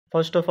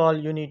First of all,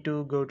 you need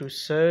to go to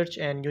search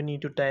and you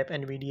need to type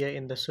NVIDIA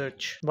in the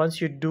search. Once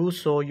you do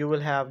so, you will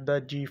have the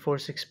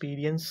GeForce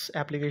Experience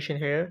application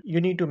here.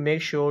 You need to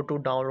make sure to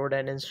download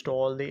and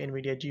install the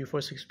NVIDIA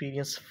GeForce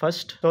Experience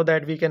first so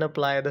that we can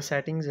apply the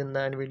settings in the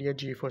NVIDIA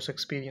GeForce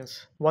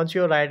Experience. Once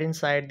you're right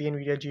inside the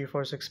NVIDIA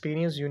GeForce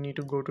Experience, you need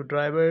to go to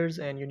drivers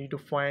and you need to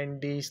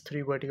find these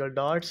three vertical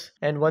dots.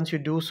 And once you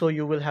do so,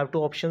 you will have two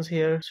options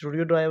here,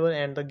 Studio Driver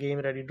and the Game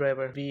Ready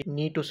Driver. We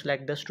need to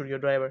select the Studio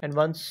Driver, and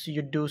once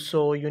you do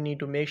so, you need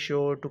to make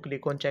sure to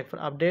click on check for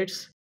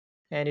updates,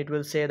 and it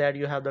will say that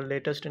you have the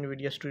latest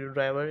NVIDIA Studio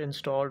Driver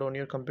installed on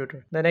your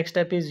computer. The next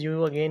step is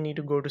you again need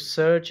to go to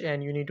search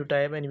and you need to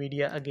type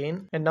NVIDIA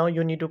again, and now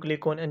you need to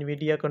click on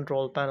NVIDIA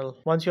Control Panel.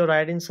 Once you're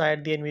right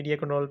inside the NVIDIA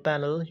Control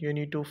Panel, you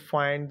need to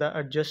find the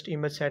adjust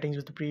image settings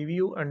with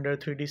preview under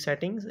 3D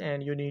settings,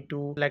 and you need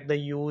to select the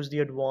use the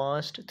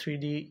advanced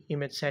 3D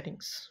image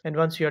settings. And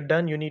once you're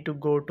done, you need to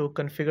go to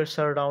configure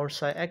surround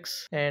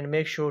SciX and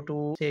make sure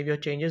to save your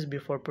changes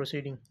before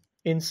proceeding.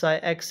 In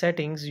SciX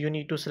settings, you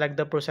need to select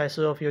the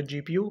processor of your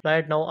GPU.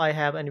 Right now I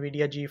have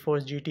NVIDIA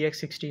GeForce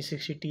GTX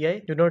 1660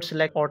 Ti. Do not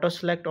select auto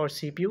select or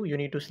CPU. You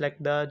need to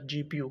select the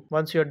GPU.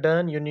 Once you're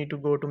done, you need to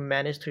go to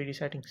manage 3D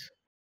settings.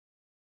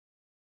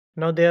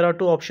 Now there are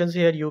two options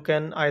here. You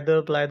can either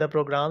apply the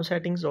program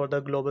settings or the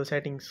global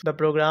settings. The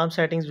program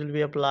settings will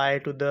be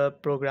applied to the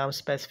program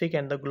specific,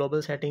 and the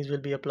global settings will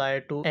be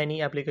applied to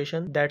any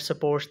application that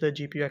supports the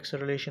GPU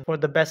acceleration. For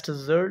the best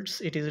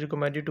results, it is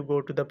recommended to go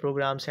to the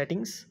program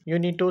settings. You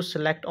need to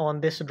select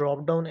on this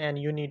drop down and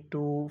you need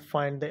to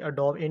find the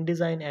Adobe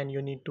InDesign and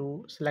you need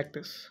to select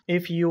this.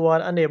 If you are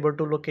unable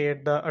to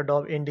locate the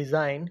Adobe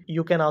InDesign,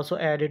 you can also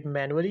add it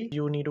manually.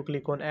 You need to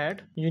click on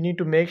add. You need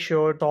to make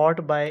sure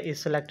sort by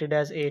is selected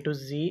as A to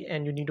Z,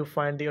 and you need to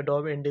find the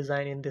Adobe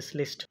InDesign in this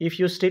list. If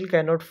you still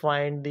cannot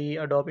find the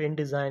Adobe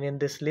InDesign in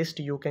this list,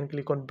 you can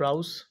click on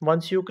browse.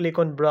 Once you click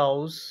on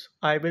browse,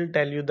 I will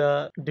tell you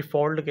the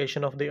default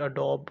location of the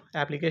Adobe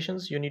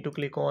applications. You need to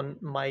click on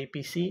my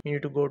PC. You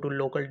need to go to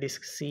local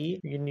disk C.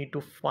 You need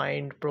to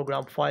find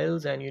program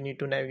files and you need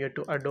to navigate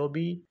to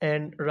Adobe,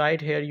 and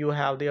right here you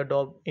have the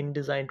Adobe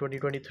InDesign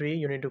 2023.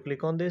 You need to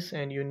click on this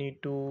and you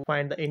need to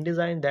find the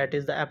InDesign, that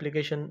is the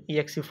application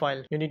exe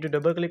file. You need to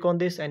double click on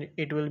this and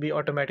it will be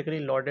automatically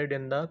loaded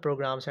in the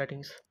program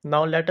settings.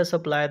 Now let us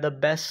apply the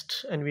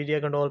best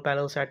NVIDIA control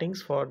panel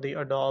settings for the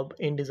Adobe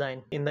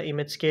InDesign. In the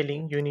image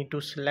scaling, you need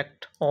to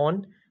select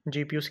on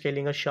GPU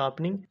scaling or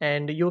sharpening,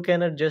 and you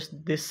can adjust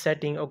this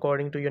setting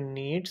according to your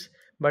needs,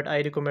 but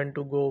I recommend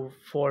to go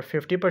for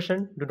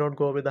 50%. Do not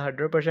go with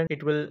 100%.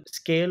 It will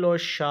scale or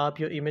sharp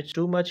your image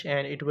too much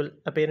and it will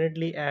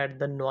apparently add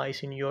the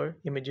noise in your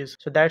images.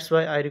 So that's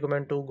why I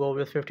recommend to go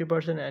with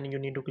 50% and you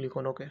need to click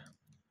on OK.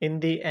 In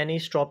the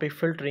anisotropic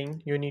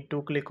filtering, you need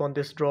to click on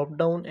this drop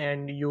down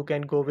and you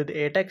can go with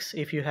 8x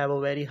if you have a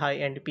very high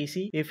end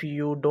PC. If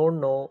you don't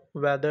know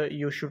whether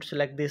you should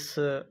select this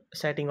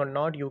setting or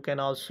not, you can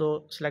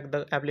also select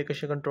the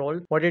application control.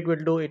 What it will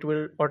do, it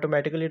will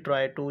automatically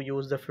try to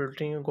use the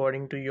filtering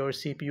according to your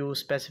CPU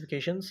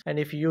specifications, and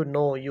if you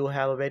know you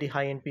have a very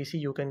high end PC,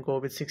 you can go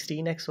with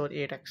 16x or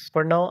 8x.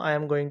 For now I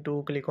am going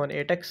to click on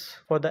 8x.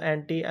 For the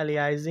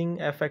anti-aliasing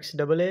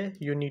FXAA,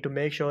 you need to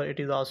make sure it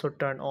is also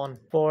turned on.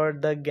 For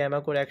the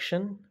gamma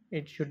correction,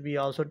 it should be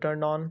also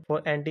turned on.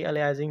 For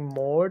anti-aliasing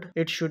mode,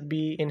 it should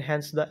be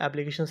enhance the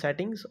application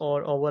settings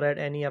or override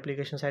any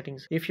application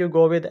settings. If you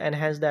go with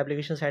enhance the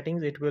application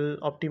settings, it will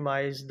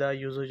optimize the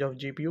usage of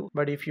GPU,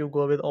 but if you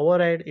go with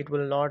override, it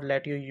will not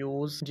let you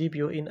use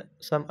GPU in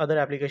some other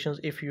applications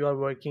if you are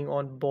working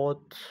on both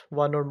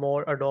one or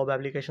more Adobe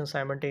applications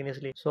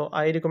simultaneously. So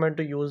I recommend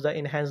to use the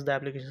enhance the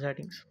application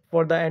settings.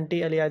 For the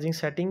anti-aliasing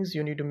settings,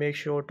 you need to make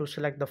sure to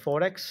select the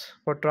 4x.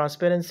 For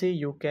transparency,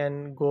 you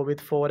can go with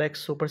 4x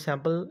super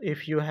sample.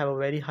 If you have a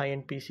very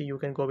high-end PC, you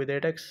can go with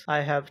 8x.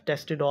 I have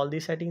tested all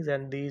these settings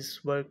and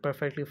these work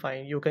perfectly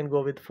fine. You can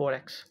go with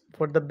 4x.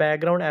 For the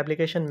background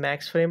application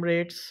max frame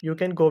rates, you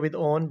can go with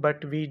on,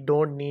 but we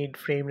don't need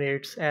frame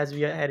rates as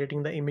we are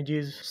editing the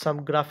images.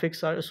 Some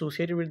graphics are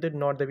associated with it,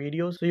 not the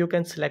videos, so you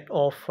can select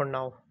off for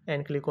now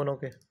and click on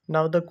OK.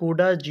 Now the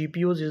CUDA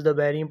GPUs is the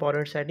very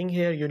important setting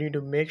here. You need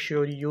to make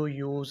sure you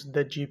use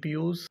the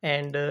GPUs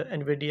and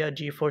NVIDIA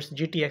GeForce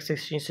GTX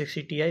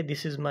 1660 Ti.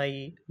 This is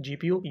my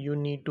GPU. You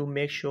need to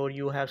make sure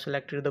you have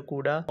selected the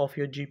CUDA of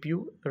your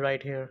GPU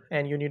right here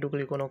and you need to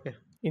click on OK.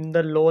 In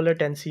the low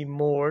latency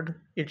mode,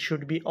 it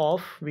should be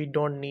off. We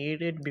don't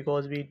need it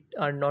because we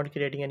are not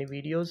creating any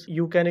videos.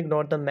 You can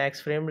ignore the max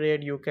frame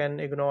rate, you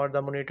can ignore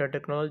the monitor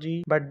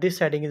technology, but this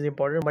setting is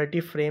important.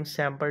 Multi-frame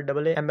sample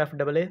AA,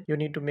 MFAA, you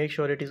need to make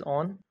sure it is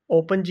on.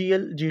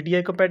 OpenGL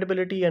GDI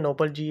compatibility and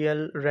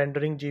OpenGL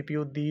rendering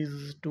GPU,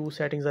 these two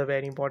settings are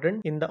very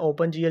important. In the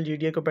OpenGL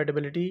GDI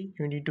compatibility,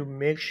 you need to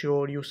make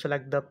sure you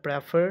select the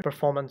prefer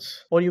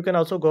performance, or you can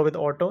also go with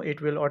auto.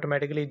 It will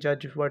automatically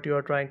judge what you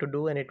are trying to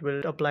do and it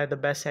will apply the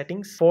best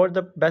settings. For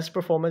the best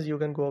performance, you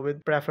can go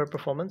with prefer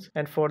performance,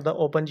 and for the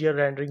OpenGL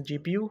rendering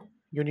GPU,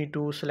 you need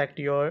to select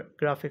your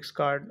graphics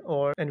card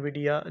or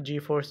NVIDIA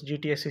GeForce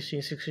GTX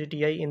 1660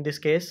 Ti. In this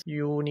case,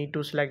 you need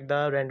to select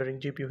the rendering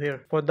GPU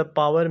here. For the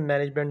power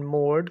management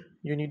mode,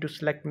 you need to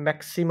select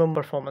maximum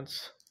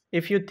performance.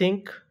 If you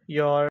think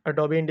your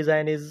Adobe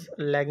InDesign is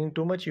lagging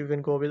too much, you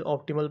can go with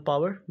optimal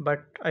power,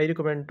 but I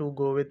recommend to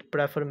go with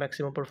prefer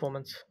maximum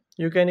performance.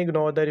 You can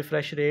ignore the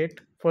refresh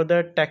rate. For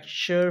the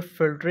texture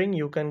filtering,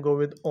 you can go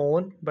with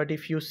on, but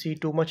if you see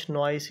too much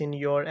noise in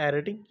your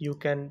editing, you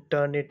can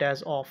turn it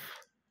as off.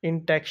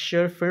 In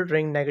texture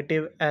filtering,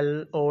 negative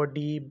L or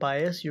D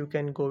bias, you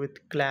can go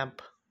with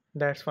clamp.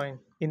 That's fine.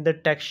 In the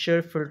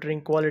texture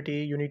filtering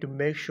quality, you need to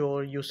make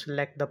sure you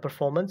select the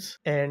performance,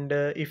 and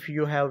if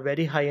you have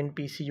very high-end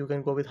PC, you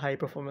can go with high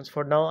performance.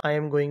 For now, I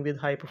am going with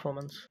high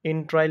performance.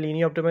 In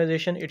trilinear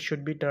optimization, it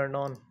should be turned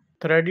on.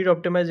 Threaded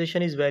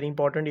optimization is very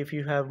important if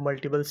you have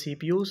multiple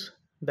CPUs.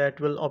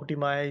 That will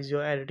optimize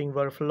your editing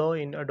workflow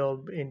in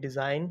Adobe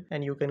InDesign,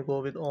 and you can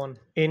go with on.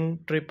 In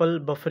triple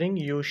buffering,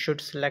 you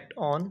should select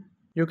on.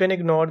 You can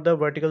ignore the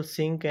vertical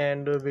sync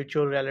and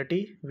virtual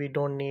reality. We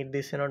don't need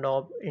this in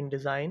Adobe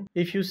InDesign.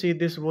 If you see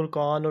this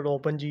Vulkan or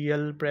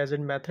OpenGL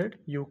present method,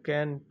 you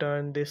can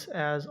turn this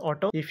as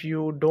auto. If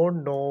you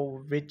don't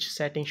know which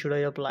setting should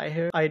I apply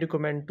here, I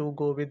recommend to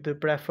go with the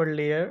preferred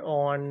layer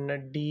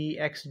on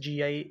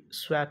DXGI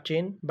swap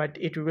chain, but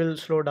it will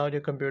slow down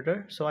your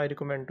computer, so I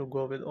recommend to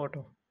go with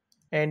auto.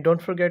 And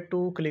don't forget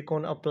to click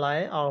on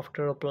apply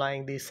after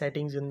applying these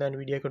settings in the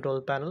NVIDIA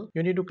control panel.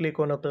 You need to click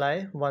on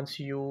apply once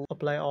you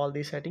apply all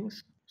these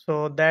settings.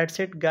 So that's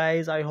it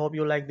guys, I hope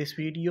you like this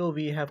video.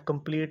 We have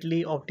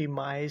completely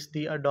optimized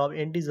the Adobe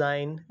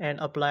InDesign and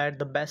applied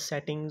the best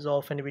settings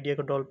of NVIDIA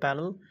control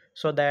panel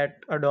so that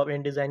Adobe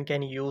InDesign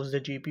can use the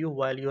GPU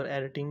while you're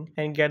editing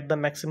and get the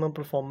maximum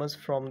performance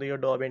from the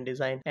Adobe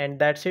InDesign. And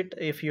that's it.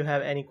 If you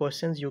have any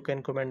questions, you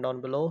can comment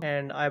down below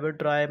and I will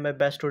try my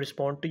best to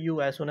respond to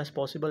you as soon as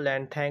possible.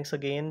 And thanks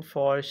again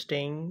for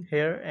staying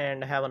here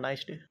and have a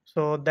nice day.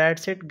 So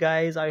that's it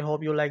guys, I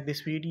hope you like this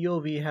video.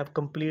 We have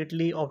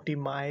completely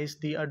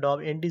optimized the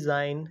Adobe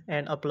InDesign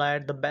and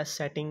applied the best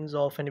settings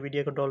of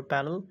NVIDIA control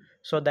panel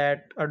so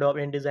that Adobe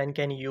InDesign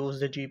can use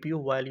the GPU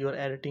while you're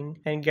editing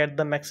and get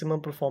the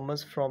maximum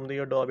performance from the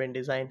Adobe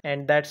InDesign.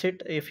 And that's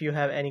it. If you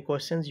have any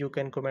questions, you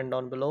can comment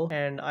down below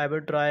and I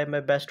will try my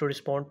best to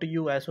respond to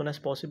you as soon as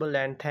possible.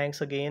 And thanks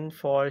again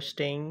for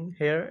staying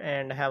here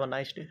and have a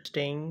nice day.